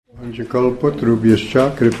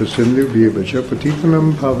Kalpatrubhyascha Kripasindhubhya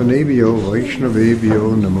Patitanam Pavanebhyo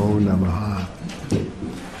Vaishnavebhyo Namo Namaha.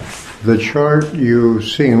 The chart you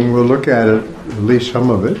seen, we'll look at it, at least some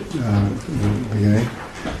of it. Okay.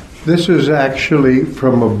 This is actually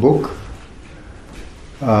from a book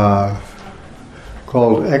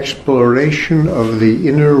called Exploration of the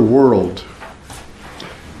Inner World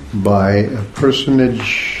by a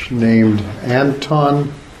personage named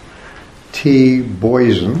Anton T.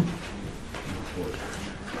 Boysen.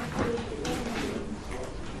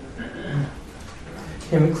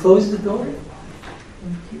 Can we close the door?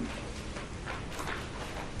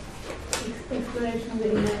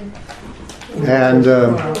 And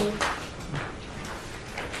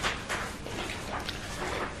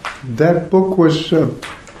that book was,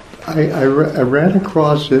 I ran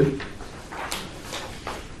across it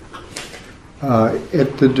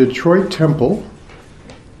at the Detroit Temple.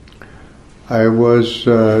 I was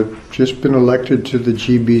just been elected to the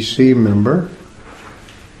GBC member,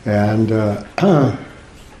 and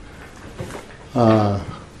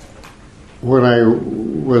when I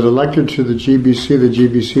was elected to the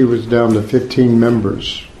GBC was down to 15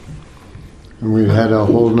 members. And we had a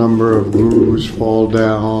whole number of gurus fall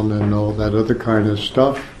down and all that other kind of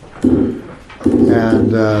stuff.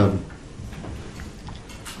 And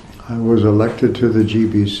I was elected to the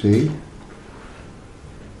GBC,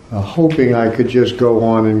 hoping I could just go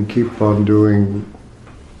on and keep on doing.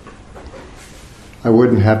 I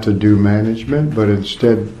wouldn't have to do management, but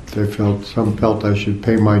instead some felt I should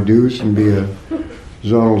pay my dues and be a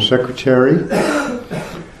zonal secretary.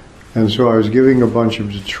 And so I was giving a bunch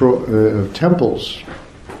of temples.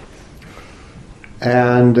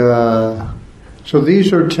 And so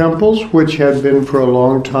these are temples which had been for a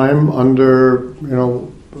long time under,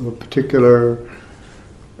 a particular,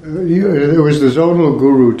 it was the zonal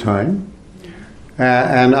guru time.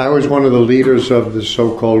 And I was one of the leaders of the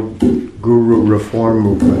so-called Guru Reform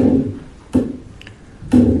movement.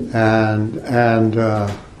 And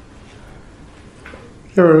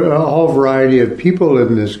there are a whole variety of people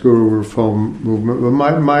in this Guru Reform movement, but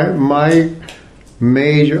my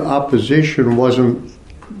major opposition wasn't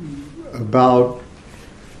about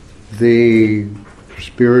the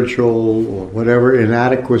spiritual or whatever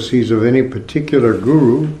inadequacies of any particular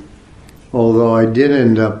guru, although I did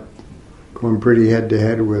end up going pretty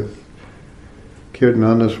head-to-head with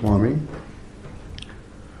Kirtananda Swami.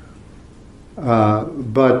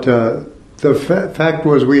 But the fact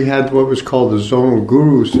was we had what was called the zonal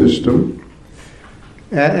guru system,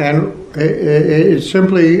 and it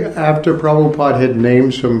simply, after Prabhupada had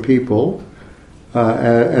named some people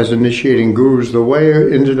as initiating gurus, the way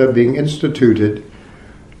it ended up being instituted,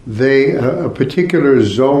 a particular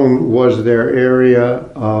zone was their area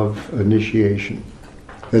of initiation.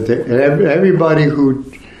 That everybody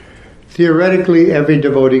theoretically, every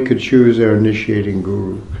devotee could choose their initiating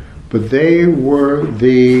guru. But they were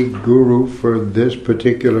the guru for this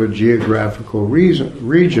particular geographical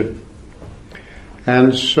region.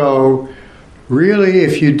 And so, really,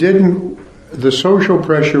 if you didn't, the social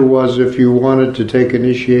pressure was if you wanted to take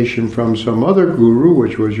initiation from some other guru,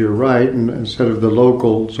 which was your right, instead of the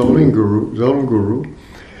local zonal guru,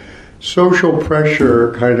 social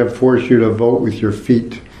pressure kind of forced you to vote with your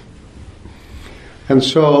feet. And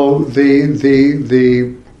so the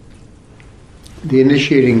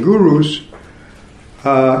initiating gurus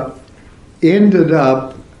ended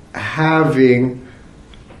up having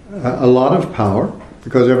a lot of power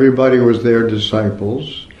because everybody was their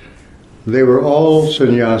disciples. They were all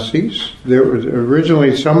sannyasis. There was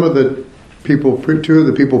originally some of the people, two of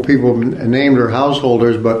the people named are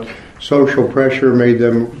householders, but social pressure made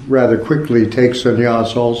them rather quickly take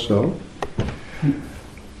sannyas also.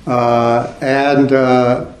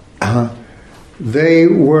 They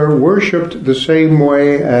were worshipped the same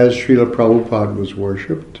way as Srila Prabhupada was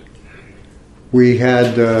worshipped. We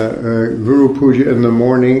had Guru Puja in the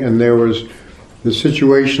morning, and there was the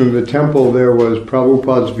situation of the temple. There was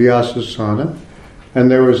Prabhupada's Vyasasana, and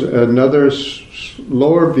there was another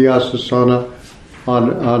lower Vyasasana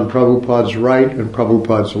on Prabhupada's right and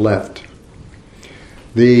Prabhupada's left.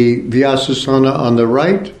 The Vyasasana on the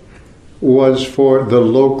right was for the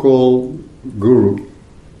local guru.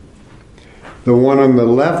 The one on the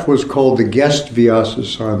left was called the guest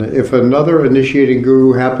Vyasasana. If another initiating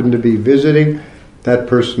guru happened to be visiting, that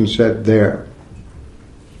person sat there.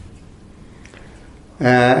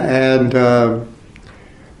 And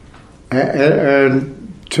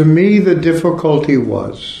to me, the difficulty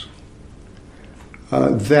was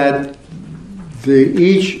that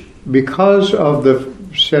because of the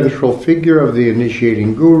central figure of the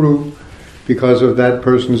initiating guru, because of that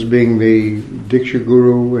person's being the Diksha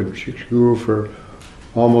Guru and Shiksha Guru for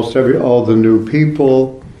almost all the new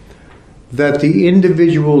people, that the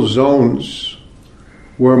individual zones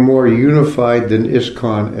were more unified than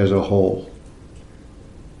ISKCON as a whole.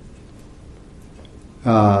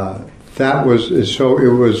 That was, so it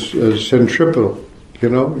was centripetal, it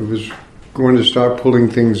was going to start pulling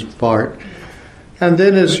things apart. And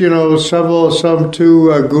then as, some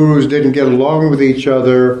two gurus didn't get along with each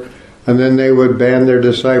other, and then they would ban their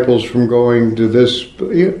disciples from going to this.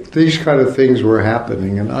 These kind of things were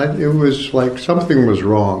happening, and it was like something was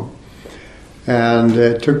wrong. And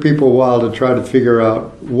it took people a while to try to figure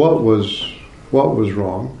out what was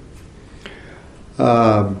wrong.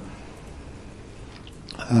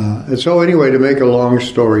 And so anyway, to make a long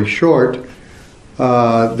story short,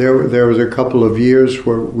 there was a couple of years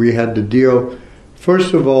where we had to deal.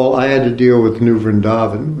 First of all, I had to deal with New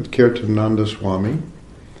Vrindavan, with Kirtananda Swami,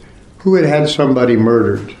 who had somebody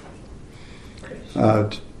murdered.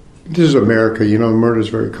 This is America, murder is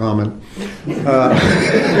very common.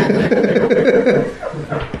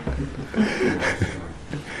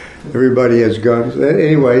 Everybody has guns.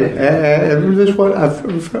 Anyway, and this one,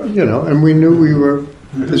 and we knew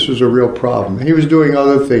this was a real problem. He was doing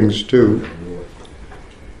other things too.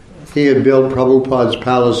 He had built Prabhupada's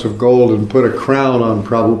palace of gold and put a crown on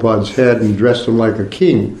Prabhupada's head and dressed him like a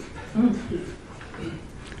king.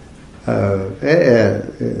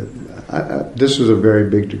 This is a very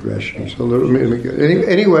big digression. So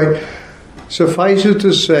anyway, suffice it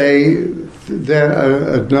to say that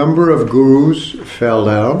a number of gurus fell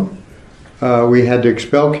down. We had to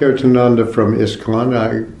expel Kirtananda from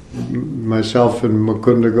ISKCON. Myself and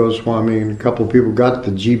Mukunda Goswami and a couple of people got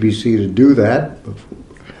the GBC to do that.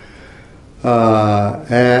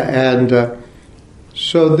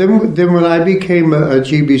 So then when I became a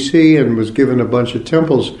GBC and was given a bunch of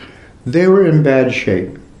temples, they were in bad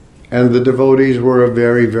shape. And the devotees were a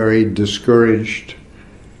very, very discouraged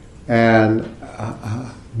and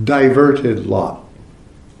diverted lot.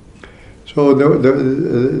 So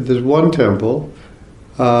there's one temple.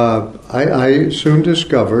 I soon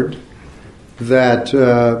discovered that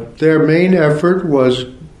their main effort was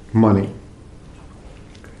money.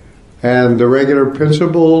 And the regular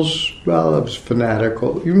principles, well, it was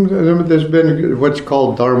fanatical. There's been what's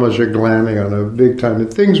called dharma jaglani on a big time.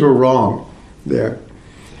 Things were wrong there.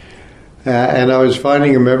 And I was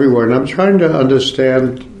finding them everywhere. And I'm trying to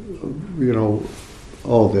understand,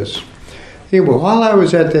 all this. Anyway, while I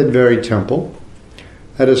was at that very temple,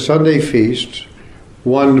 at a Sunday feast,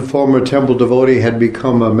 one former temple devotee had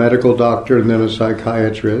become a medical doctor and then a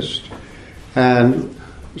psychiatrist, and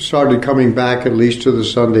started coming back at least to the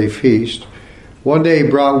Sunday feast. One day he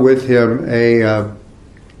brought with him a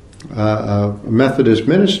Methodist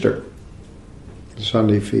minister, the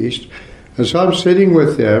Sunday feast. And so I'm sitting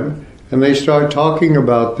with them, and they start talking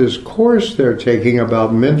about this course they're taking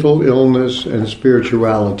about mental illness and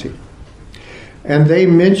spirituality. And they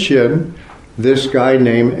mention this guy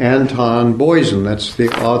named Anton Boysen. That's the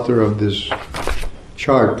author of this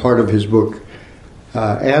chart, part of his book.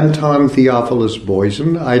 Anton Theophilus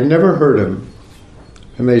Boysen. I'd never heard him.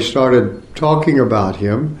 And they started talking about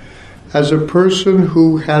him as a person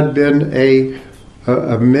who had been a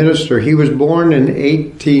minister. He was born in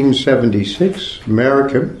 1876,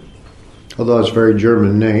 American, although it's a very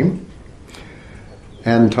German name.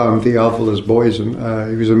 Anton Theophilus Boysen.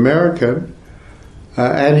 He was American.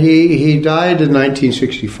 And he died in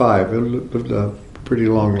 1965. He lived a pretty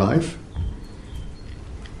long life.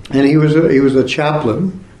 And he was a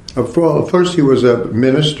chaplain. First, he was a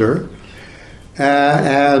minister,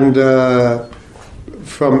 and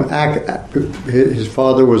his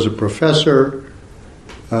father was a professor.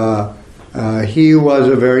 He was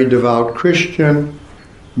a very devout Christian,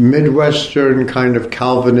 Midwestern kind of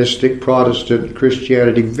Calvinistic Protestant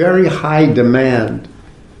Christianity, very high demand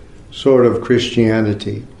sort of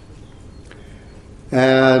Christianity,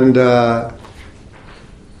 and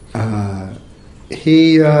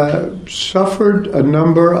he suffered a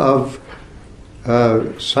number of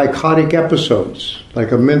psychotic episodes,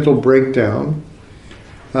 like a mental breakdown,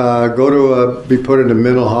 be put in a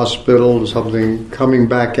mental hospital or something, coming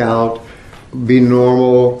back out, be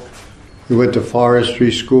normal. He went to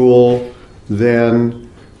forestry school, then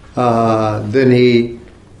he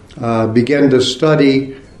began to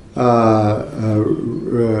study a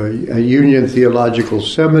Union Theological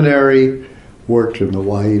Seminary, worked in the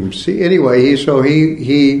YMCA. Anyway,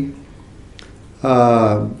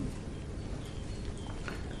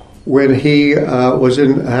 when he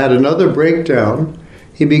had another breakdown,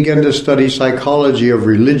 he began to study psychology of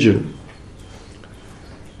religion.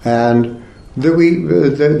 And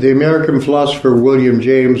The American philosopher William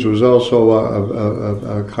James was also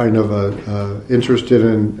a kind of interested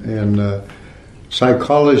in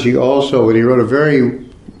psychology also, and he wrote a very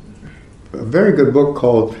good book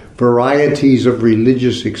called Varieties of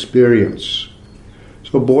Religious Experience.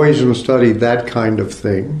 So Boysen studied that kind of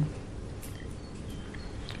thing.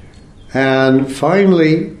 And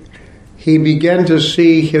finally, he began to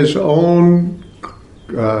see his own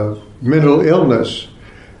mental illness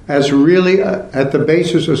as really at the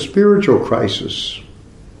basis of spiritual crisis.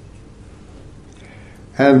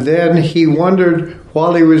 And then he wondered,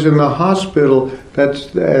 while he was in the hospital, that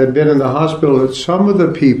some of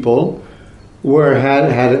the people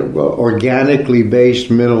had organically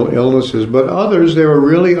based mental illnesses, but others, they were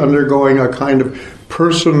really undergoing a kind of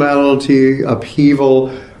personality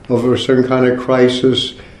upheaval over some kind of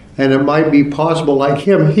crisis. And it might be possible, like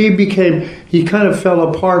him, he kind of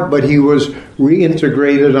fell apart, but he was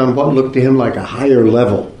reintegrated on what looked to him like a higher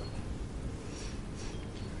level.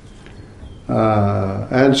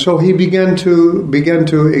 And so he began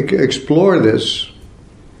to explore this.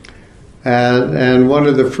 And one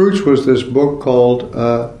of the fruits was this book called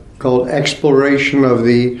Exploration of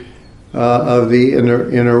the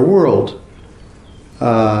Inner World.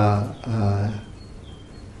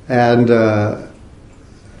 And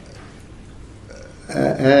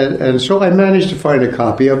so I managed to find a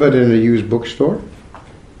copy of it in a used bookstore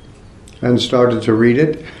and started to read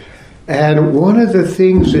it. And one of the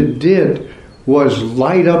things it did was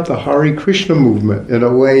light up the Hare Krishna movement in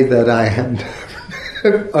a way that I had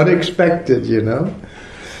unexpected,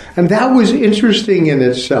 And that was interesting in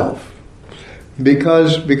itself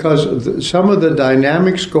because some of the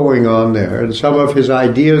dynamics going on there and some of his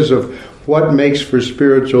ideas of what makes for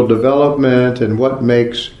spiritual development and what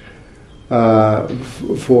makes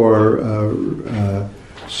for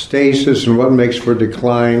stasis and what makes for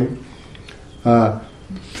decline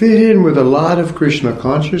fit in with a lot of Krishna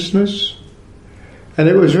consciousness. And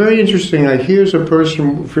it was very interesting. Here's a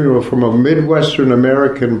person from a Midwestern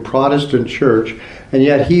American Protestant church, and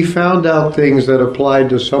yet he found out things that applied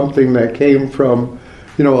to something that came from,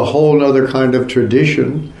 a whole other kind of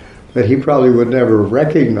tradition that he probably would never have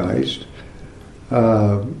recognized,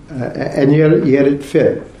 and yet it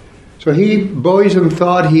fit. So Boysen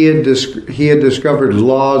thought he had discovered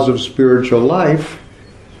laws of spiritual life,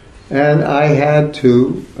 and I had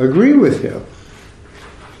to agree with him.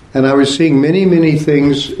 And I was seeing many, many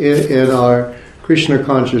things in our Krishna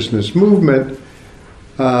consciousness movement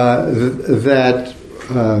that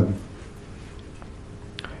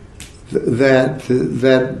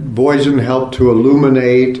Boysen helped to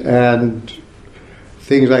illuminate, and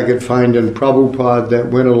things I could find in Prabhupada that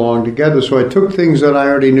went along together. So I took things that I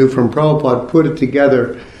already knew from Prabhupada, put it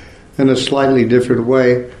together in a slightly different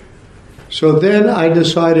way. So then I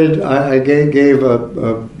decided, I gave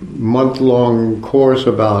a month-long course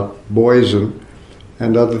about Boysen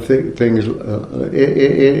and other things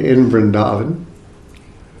in Vrindavan.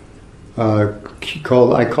 I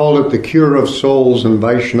called it the Cure of Souls in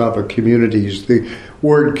Vaishnava Communities. The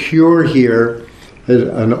word cure here is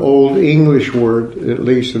an old English word, at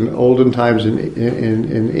least in olden times in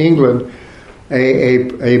England.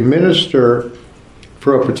 A minister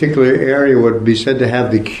for a particular area would be said to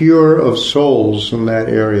have the cure of souls in that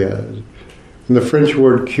area. And the French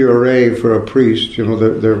word curé for a priest, they're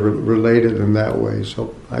related in that way.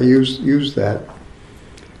 So I used that.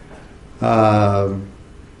 And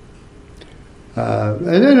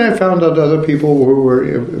then I found out other people who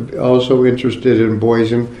were also interested in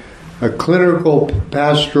Boysen. Clinical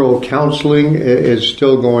pastoral counseling is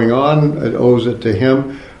still going on. It owes it to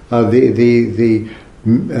him.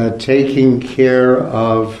 Taking care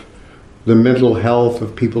of the mental health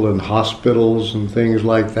of people in hospitals and things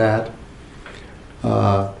like that.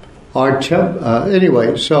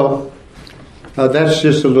 Anyway, so that's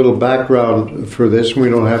just a little background for this. We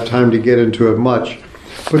don't have time to get into it much,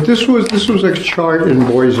 but this was a chart in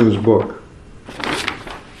Boysen's book,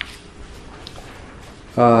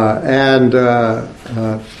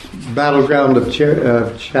 Battleground of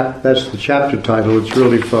that's the chapter title. It's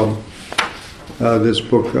really from this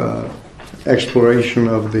book, Exploration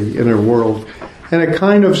of the Inner World. And it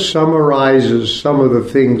kind of summarizes some of the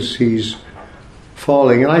things he's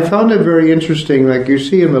falling. And I found it very interesting. Like you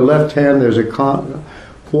see in the left hand, there's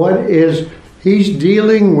he's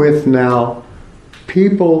dealing with now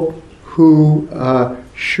people who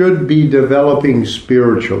should be developing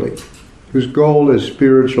spiritually, whose goal is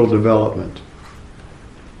spiritual development,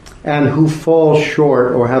 and who fall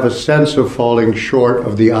short or have a sense of falling short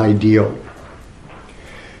of the ideal.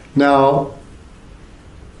 Now,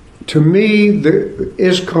 to me, the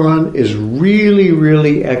ISKCON is really,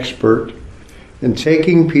 really expert and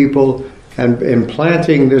taking people and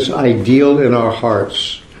implanting this ideal in our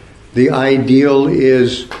hearts. The ideal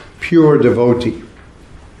is pure devotee.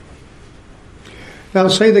 Now,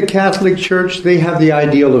 say the Catholic Church, they have the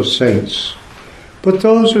ideal of saints. But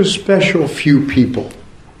those are special few people.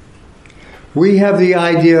 We have the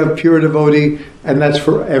idea of pure devotee, and that's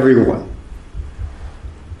for everyone.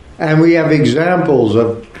 And we have examples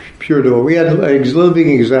of pure devotee. We had a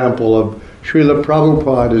living example of Srila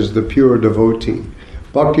Prabhupada as the pure devotee.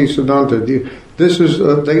 Bhaktisiddhanta.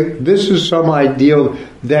 This is some ideal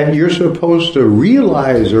that you're supposed to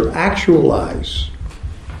realize or actualize.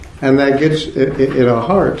 And that gets in our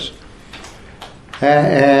hearts.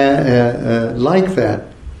 Like that.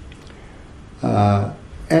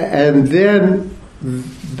 And then,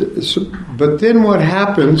 but then what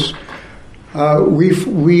happens,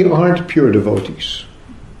 we aren't pure devotees.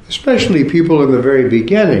 Especially people in the very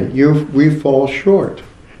beginning. We fall short.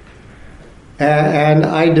 And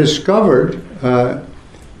I discovered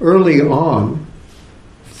early on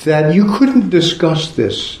that you couldn't discuss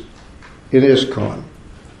this in ISKCON.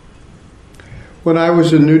 When I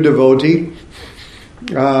was a new devotee,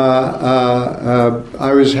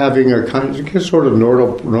 I was having a kind of sort of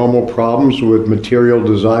normal problems with material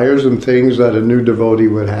desires and things that a new devotee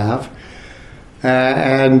would have.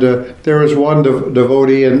 And there was one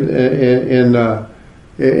devotee in the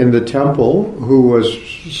temple who was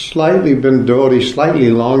been devotee slightly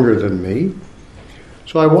longer than me.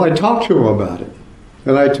 So I talked to him about it.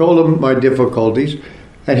 And I told him my difficulties.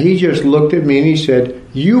 And he just looked at me and he said,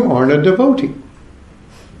 "You aren't a devotee."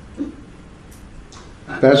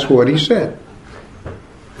 That's what he said.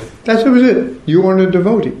 That was it. You aren't a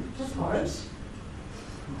devotee.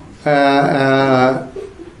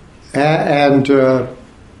 And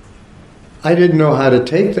I didn't know how to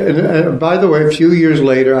take that. And by the way, a few years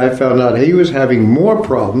later, I found out he was having more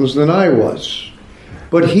problems than I was.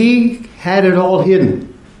 But he had it all hidden.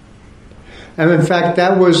 And in fact,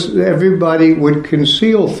 everybody would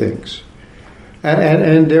conceal things.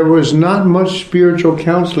 And there was not much spiritual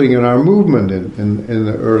counseling in our movement in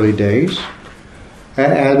the early days.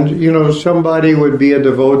 And, somebody would be a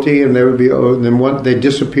devotee and they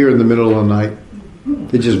disappear in the middle of the night.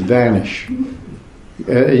 They just vanish.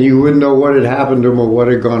 And you wouldn't know what had happened to them or what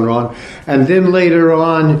had gone wrong. And then later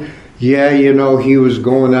on, he was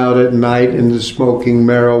going out at night and smoking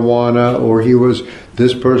marijuana, or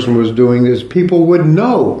this person was doing this. People would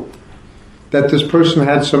know that this person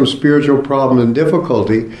had some spiritual problem and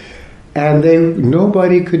difficulty, and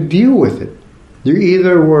nobody could deal with it. You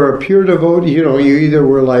either were a pure devotee, you either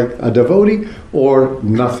were like a devotee or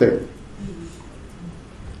nothing.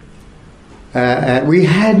 We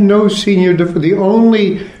had no senior devotee. The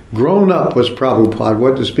only grown-up was Prabhupada,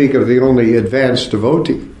 what to speak of the only advanced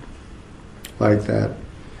devotee like that.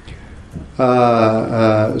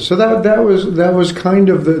 So that was kind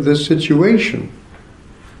of the situation.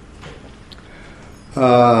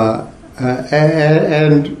 And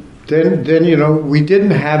then we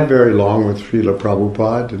didn't have very long with Srila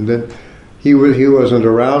Prabhupada, and then he wasn't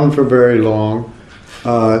around for very long.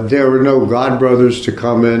 There were no God brothers to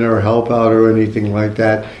come in or help out or anything like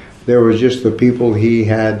that. There was just the people he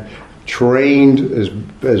had trained as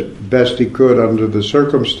best he could under the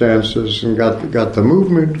circumstances and got the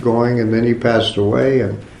movement going, and then he passed away,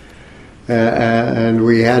 and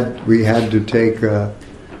we had to take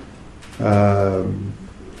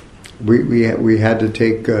we had to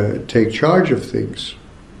take charge of things.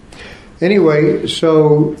 Anyway,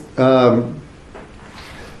 so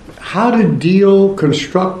how to deal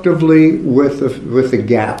constructively with the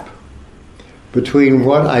gap between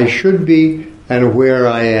what I should be and where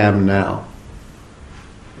I am now.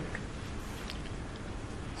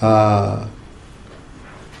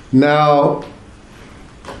 Now,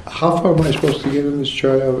 how far am I supposed to get in this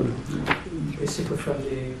chart? Basically from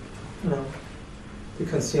the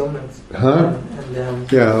concealment. Huh?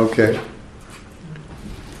 And yeah. Okay.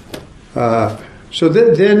 So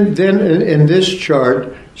then in this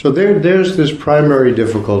chart, so there's this primary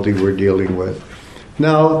difficulty we're dealing with.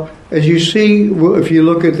 Now, as you see, if you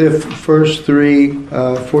look at the first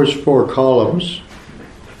four columns,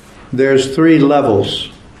 there's three levels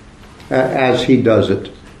as he does it.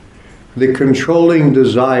 The controlling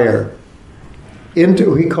desire,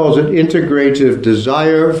 he calls it integrative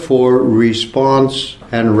desire for response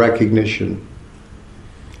and recognition.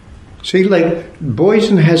 See, like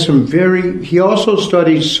Boysen has he also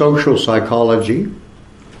studies social psychology,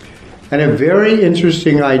 and a very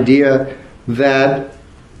interesting idea that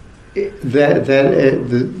the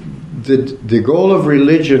goal of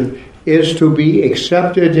religion is to be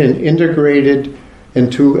accepted and integrated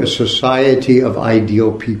into a society of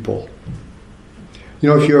ideal people. You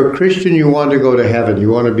know, if you're a Christian, you want to go to heaven. You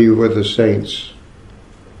want to be with the saints.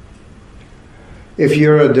 If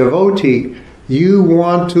you're a devotee, you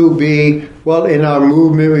want to be, well, in our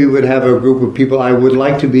movement we would have a group of people, I would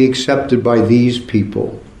like to be accepted by these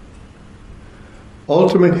people.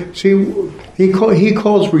 Ultimately, see, he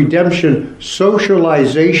calls redemption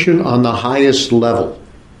socialization on the highest level.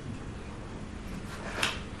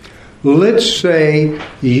 Let's say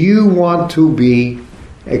you want to be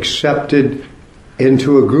accepted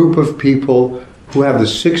into a group of people who have the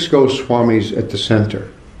 6 Goswamis at the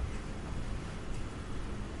center.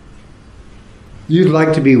 You'd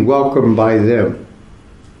like to be welcomed by them.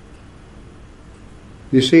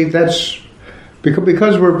 You see, that's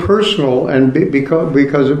because we're personal, and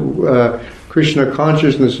because Krishna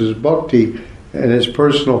consciousness is bhakti and it's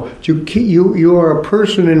personal. You are a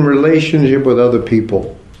person in relationship with other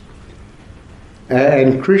people,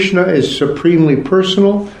 and Krishna is supremely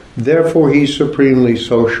personal. Therefore, he's supremely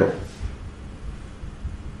social.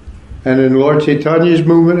 And in Lord Chaitanya's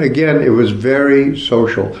movement, again, it was very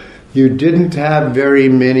social. You didn't have very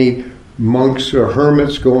many monks or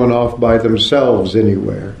hermits going off by themselves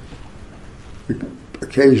anywhere.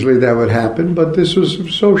 Occasionally that would happen, but this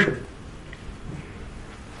was social.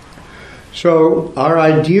 So our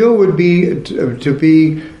ideal would be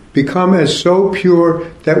to become as so pure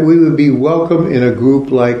that we would be welcome in a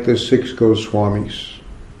group like the 6 Goswamis.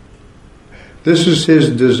 This is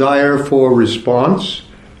his desire for response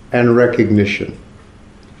and recognition.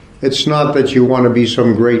 It's not that you want to be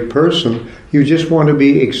some great person, you just want to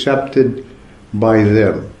be accepted by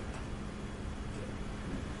them.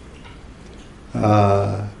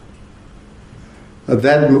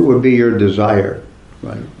 That would be your desire,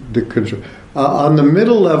 right? The control. On the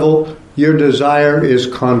middle level, your desire is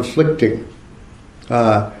conflicting.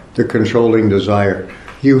 The controlling desire.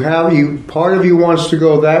 Part of you wants to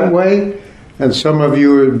go that way, and some of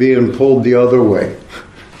you are being pulled the other way.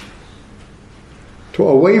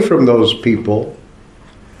 Away from those people,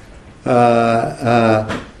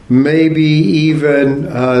 maybe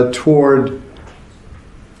even toward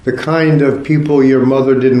the kind of people your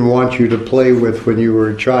mother didn't want you to play with when you were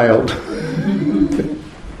a child.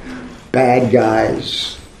 Bad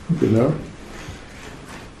guys, you know.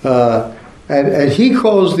 And he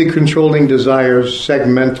calls the controlling desires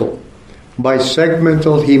segmental. By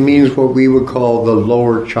segmental, he means what we would call the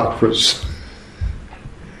lower chakras.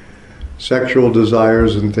 Sexual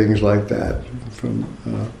desires and things like that.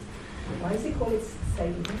 Why is he called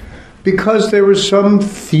segment? Because there was some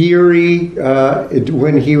theory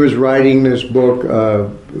when he was writing this book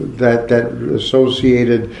that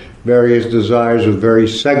associated various desires with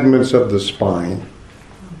various segments of the spine.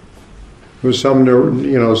 It was some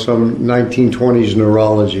 1920s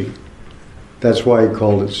neurology. That's why he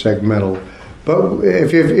called it segmental. But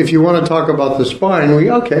if you want to talk about the spine,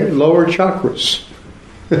 lower chakras.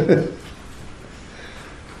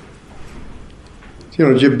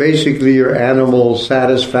 Basically your animal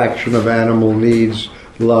satisfaction of animal needs,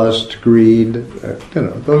 lust, greed,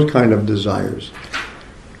 those kind of desires.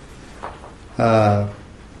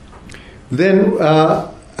 Then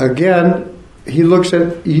again, he looks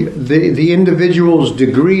at the individual's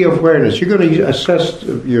degree of awareness. You're going to assess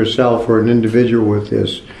yourself or an individual with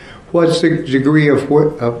this. What's the degree of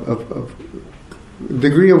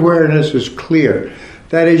degree of awareness is clear.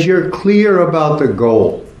 That is, you're clear about the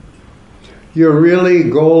goal. Your really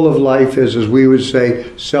goal of life is, as we would say,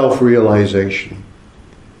 self-realization.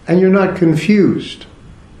 And you're not confused.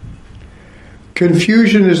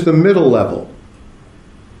 Confusion is the middle level.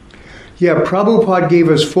 Yeah, Prabhupada gave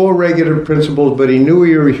us 4 regular principles, but he knew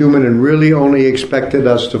we were human and really only expected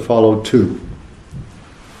us to follow 2.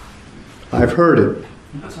 I've heard it.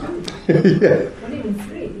 Yeah. Not even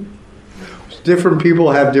 3. Different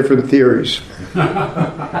people have different theories.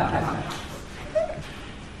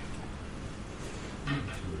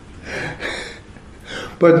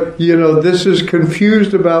 But, this is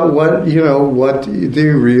confused about what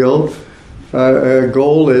the real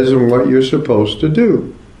goal is and what you're supposed to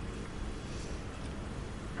do.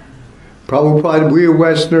 Prabhupada, we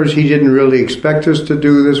Westerners, he didn't really expect us to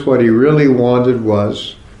do this. What he really wanted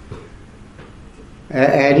was,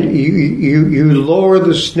 and you lower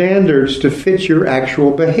the standards to fit your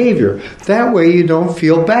actual behavior. That way you don't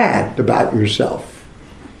feel bad about yourself.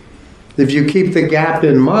 If you keep the gap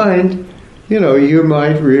in mind, you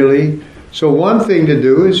might really... So one thing to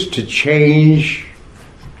do is to change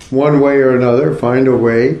one way or another, find a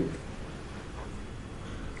way.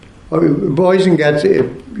 Boysen gets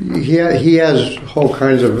it. He has whole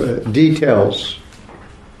kinds of details.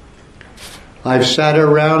 I've sat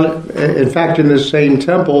around, in fact, in the same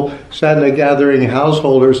temple, sat in a gathering of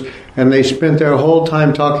householders, and they spent their whole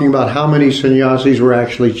time talking about how many sannyasis were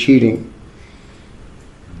actually cheating.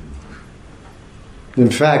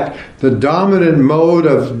 In fact, the dominant mode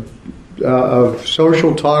of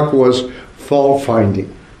social talk was fault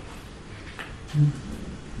finding.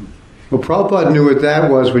 Well, Prabhupada knew what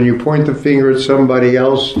that was. When you point the finger at somebody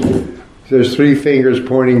else, there's 3 fingers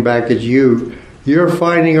pointing back at you. You're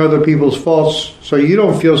finding other people's faults so you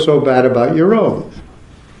don't feel so bad about your own.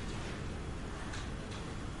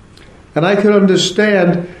 And I could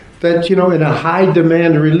understand that, in a high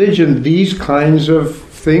demand religion, these kinds of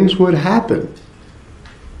things would happen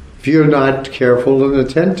if you're not careful and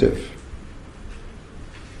attentive.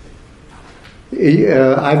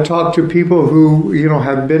 I've talked to people who,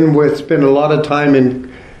 have spent a lot of time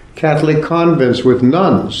in Catholic convents with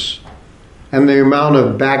nuns. And the amount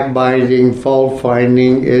of backbiting, fault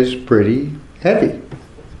finding is pretty heavy.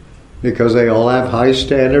 Because they all have high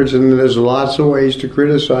standards and there's lots of ways to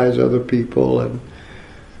criticize other people.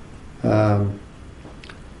 And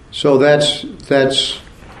so that's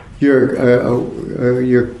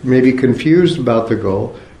you're maybe confused about the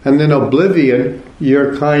goal. And then oblivion,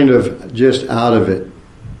 you're kind of just out of it.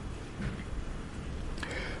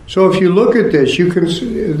 So if you look at this, you can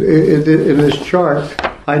see in this chart,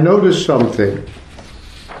 I noticed something.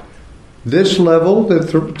 This level,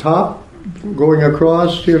 the top, going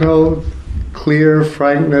across, clear,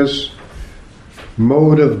 frankness,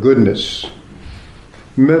 mode of goodness.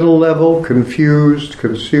 Middle level, confused,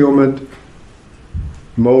 concealment,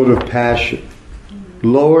 mode of passion.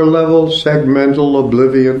 Lower level, segmental,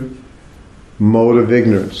 oblivion, mode of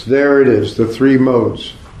ignorance. There it is, the 3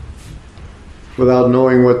 modes. Without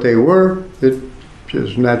knowing what they were, it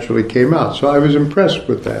just naturally came out. So I was impressed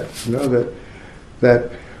with that.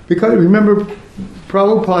 That because remember,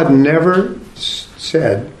 Prabhupada never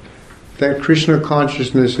said that Krishna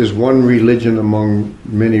consciousness is one religion among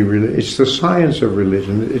many religions. It's the science of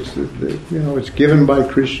religion. It's it's given by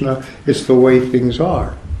Krishna. It's the way things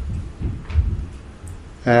are.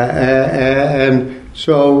 And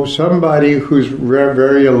so somebody who's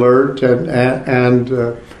very alert and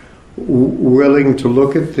willing to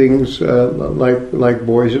look at things like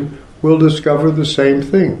Boysen will discover the same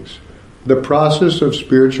things. The process of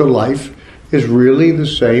spiritual life is really the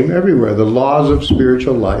same everywhere. The laws of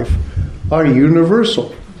spiritual life are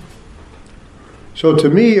universal. So to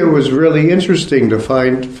me, it was really interesting to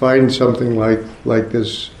find something like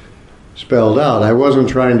this spelled out. I wasn't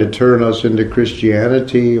trying to turn us into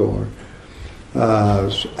Christianity or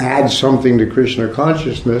add something to Krishna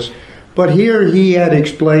consciousness, but here he had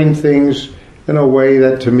explained things in a way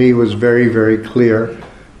that to me was very, very clear.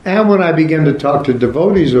 And when I began to talk to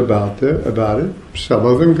devotees about it, some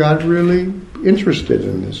of them got really interested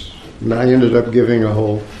in this. And I ended up giving a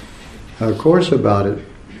whole course about it.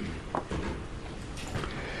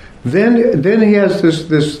 Then he has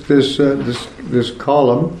this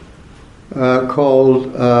column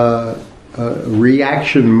called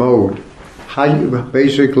reaction mode. How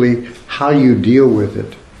you deal with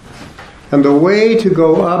it. And the way to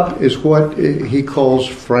go up is what he calls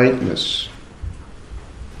frankness.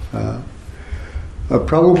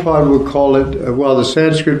 Prabhupada would call it, the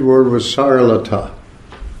Sanskrit word was saralata.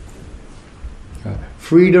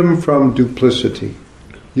 Freedom from duplicity.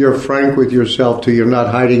 You're frank with yourself too. You're not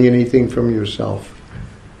hiding anything from yourself.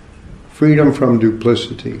 Freedom from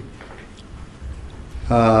duplicity.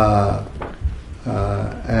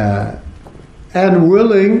 And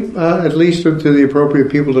willing, at least to the appropriate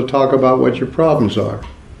people, to talk about what your problems are.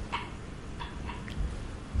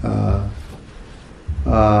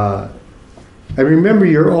 And remember,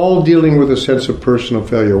 you're all dealing with a sense of personal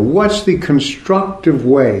failure. What's the constructive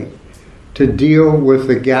way to deal with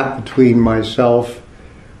the gap between myself,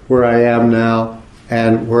 where I am now,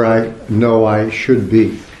 and where I know I should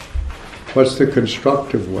be? What's the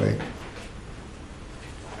constructive way?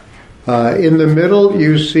 In the middle,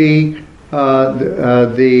 you see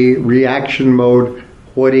the reaction mode,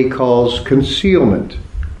 what he calls concealment.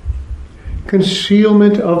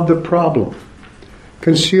 Concealment of the problem.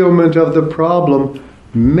 Concealment of the problem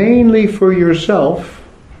mainly for yourself,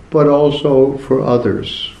 but also for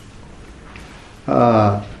others.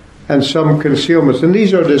 And some concealments, and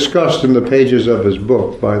these are discussed in the pages of his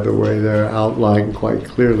book, by the way, they're outlined quite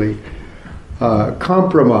clearly.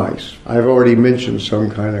 Compromise. I've already mentioned some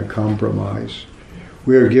kind of compromise.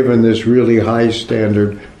 We are given this really high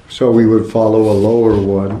standard, so we would follow a lower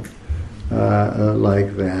one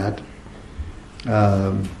like that.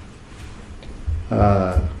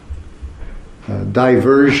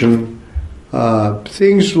 Diversion.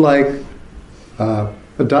 Things like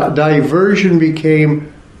Diversion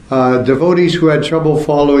became devotees who had trouble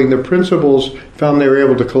following the principles found they were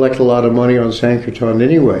able to collect a lot of money on Sankirtan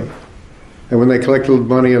anyway. And when they collected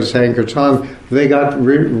money on Sankirtan, they got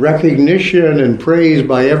recognition and praise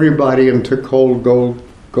by everybody and took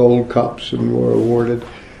gold cups and were awarded.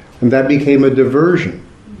 And that became a diversion.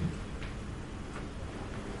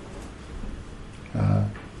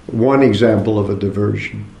 One example of a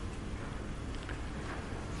diversion.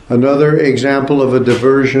 Another example of a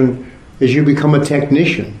diversion is you become a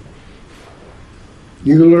technician.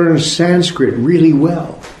 You learn Sanskrit really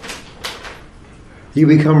well. You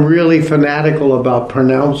become really fanatical about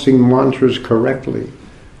pronouncing mantras correctly.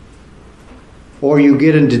 Or you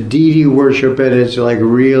get into deity worship and it's like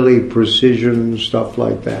really precision, stuff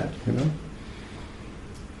like that, you know.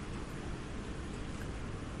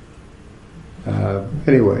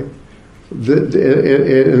 Anyway,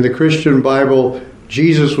 in the Christian Bible,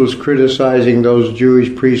 Jesus was criticizing those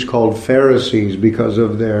Jewish priests called Pharisees because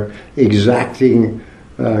of their exacting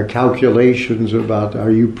calculations about are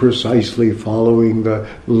you precisely following the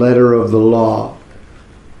letter of the law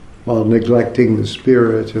while neglecting the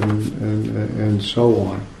spirit and so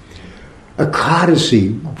on.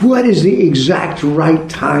 Ekadasi. What is the exact right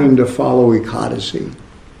time to follow Ekadasi?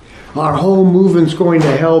 Our whole movement's going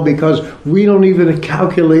to hell because we don't even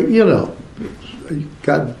calculate, you know,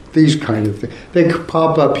 got these kind of things. They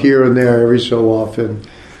pop up here and there every so often.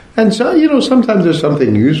 And so, you know, sometimes there's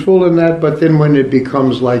something useful in that, but then when it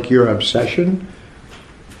becomes like your obsession,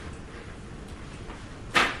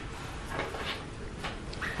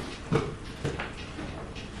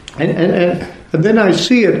 and then I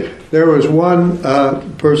see it. There was one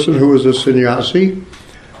person who was a sannyasi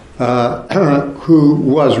who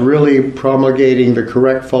was really promulgating the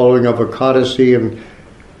correct following of Ekadasi and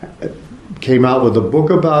came out with a book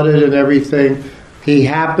about it and everything. He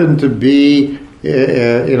happened to be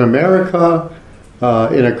in America,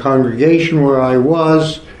 in a congregation where I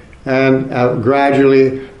was, and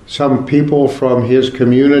gradually some people from his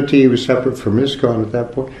community, he was separate from ISKCON at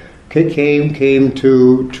that point, came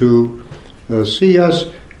to see us.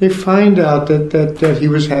 They find out that he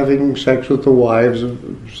was having sex with the wives, a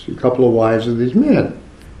couple of wives of these men,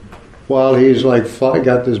 while he's like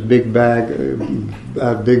got this big bag,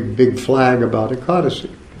 big flag about Ekadasi.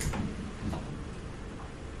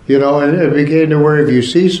 You know, and it began to where if you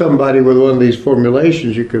see somebody with one of these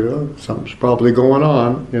formulations, you could, oh, something's probably going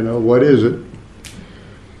on. You know, what is it?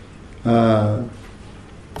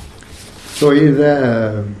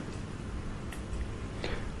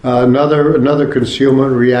 Another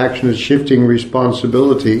concealment reaction is shifting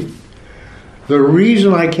responsibility. The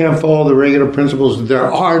reason I can't follow the regular principles is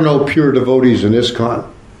there are no pure devotees in ISKCON.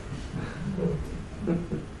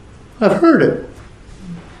 I've heard it.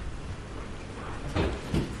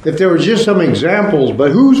 If there were just some examples, but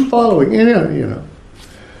who's following? You know,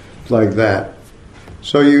 like that.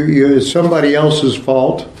 So it's somebody else's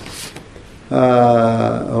fault,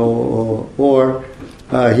 or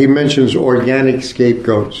he mentions organic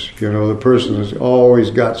scapegoats. You know, the person has always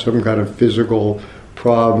got some kind of physical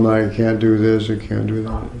problem. I can't do this, I can't do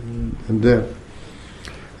that, and then.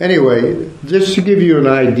 Anyway, just to give you an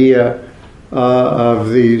idea of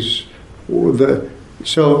these,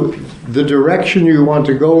 so the direction you want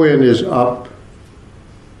to go in is up.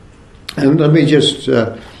 And let me just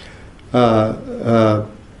the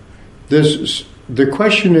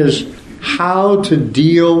question is how to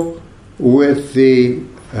deal with the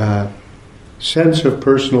sense of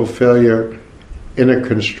personal failure in a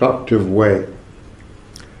constructive way.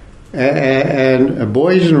 And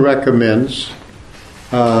Boysen recommends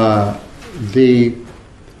the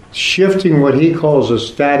shifting what he calls a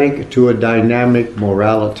static to a dynamic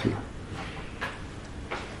morality.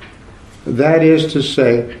 That is to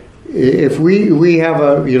say, if we have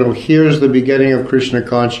a, you know, here's the beginning of Krishna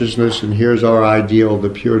consciousness and here's our ideal, the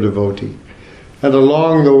pure devotee. And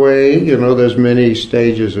along the way, you know, there's many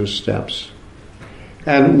stages or steps.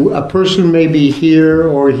 And a person may be here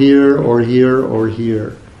or here or here or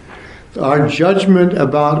here. Our judgment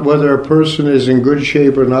about whether a person is in good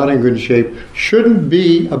shape or not in good shape shouldn't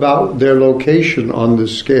be about their location on the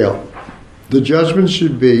scale. The judgment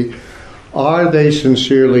should be, are they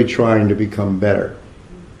sincerely trying to become better?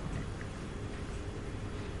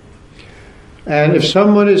 And if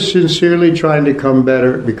someone is sincerely trying to become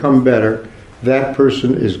better, that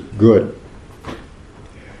person is good.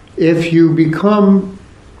 If you become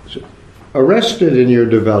arrested in your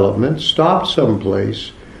development, stopped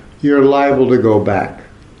someplace, you're liable to go back.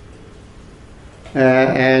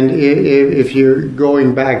 And if you're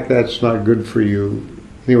going back, that's not good for you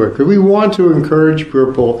anyway. Because we want to encourage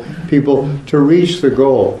people to reach the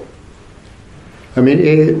goal. I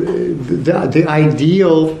mean, the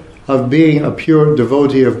ideal of being a pure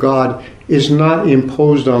devotee of God is not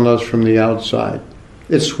imposed on us from the outside.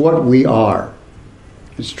 It's what we are.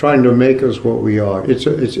 It's trying to make us what we are. It's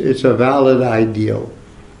a valid ideal.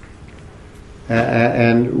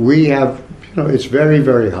 And we have, it's very,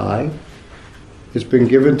 very high. It's been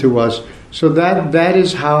given to us. So that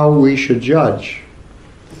is how we should judge.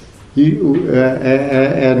 And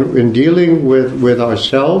in dealing with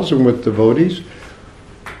ourselves and with devotees,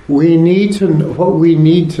 what we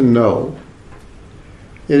need to know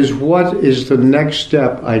is what is the next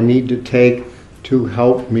step I need to take to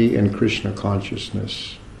help me in Krishna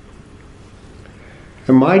consciousness.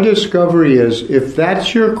 And my discovery is, if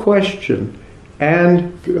that's your question,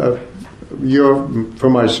 and for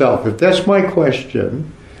myself, if that's my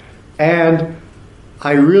question, and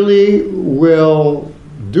I really will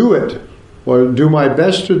do it, or do my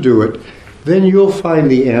best to do it, then you'll find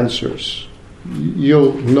the answers.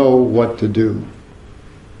 You'll know what to do.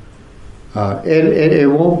 And it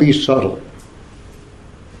won't be subtle.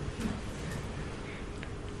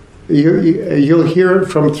 You'll hear it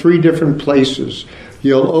from 3 different places.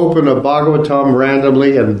 You'll open a Bhagavatam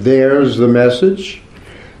randomly and there's the message.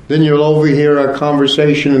 Then you'll overhear a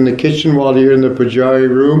conversation in the kitchen while you're in the pujari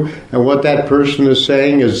room, and what that person is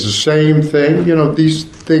saying is the same thing. These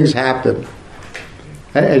things happen.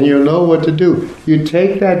 And you'll know what to do. You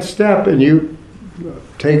take that step and you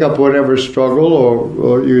take up whatever struggle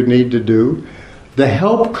or you need to do. The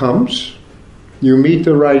help comes. You meet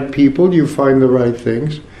the right people, you find the right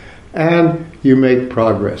things, and you make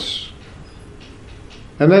progress.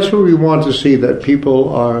 And that's what we want to see, that people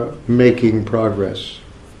are making progress.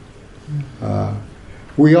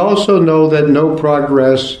 We also know that no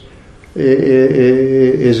progress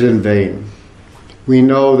is in vain. We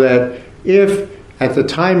know that if at the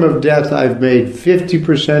time of death I've made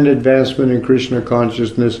 50% advancement in Krishna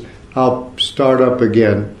consciousness, I'll start up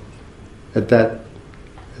again at that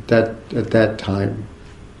time.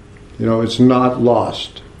 It's not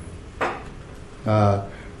lost.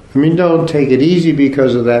 Don't take it easy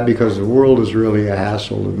because of that, because the world is really a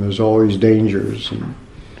hassle and there's always dangers. And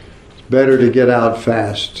it's better to get out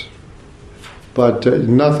fast. But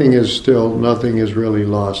nothing is really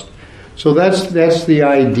lost. So that's the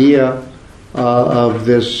idea of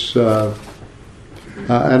this. And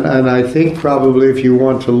I think probably if you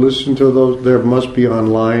want to listen to those, there must be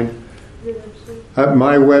online. At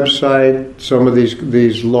my website, some of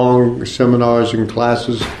these long seminars and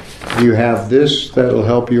classes, you have this that'll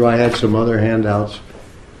help you. I had some other handouts.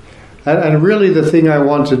 And really the thing I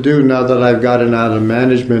want to do now that I've gotten out of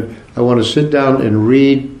management, I want to sit down and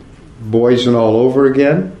read Boysen all over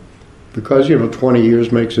again, because 20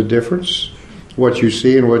 years makes a difference, what you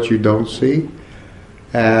see and what you don't see,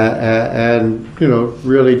 and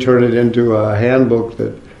really turn it into a handbook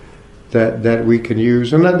that we can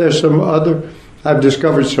use. And then there's some other. I've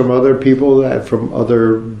discovered some other people from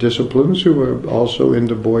other disciplines who are also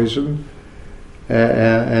into Boysen,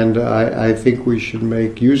 and I think we should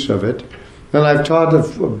make use of it. And I've taught a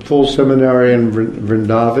full seminary in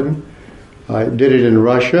Vrindavan. I did it in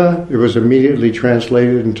Russia. It was immediately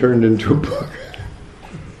translated and turned into a book.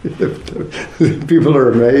 People are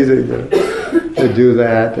amazing to do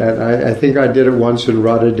that. And I think I did it once in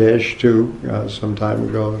Radhadesh too, some time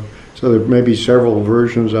ago. So there may be several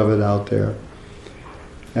versions of it out there.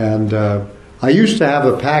 And I used to have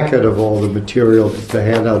a packet of all the material to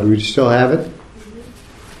hand out. Do we still have it?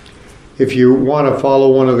 If you want to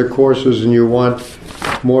follow one of the courses and you want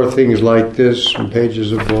more things like this, some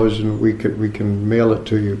pages of Boysen, we can mail it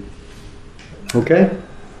to you. Okay?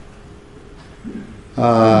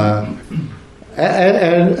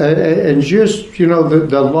 And just,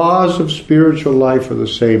 the laws of spiritual life are the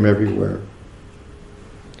same everywhere.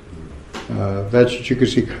 That's what you can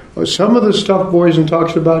see. Some of the stuff Boysen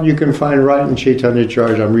talks about you can find right in Chaitanya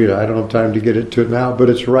Charitamrita. I don't have time to get into it now, but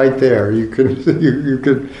it's right there. You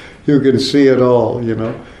can see it all.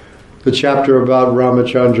 The chapter about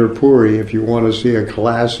Ramachandra Puri, if you want to see a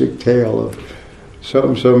classic tale of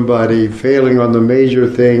somebody failing on the major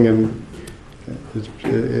thing, and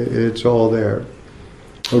it's all there.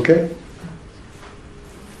 Okay.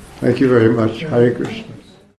 Thank you very much. Hare Krishna.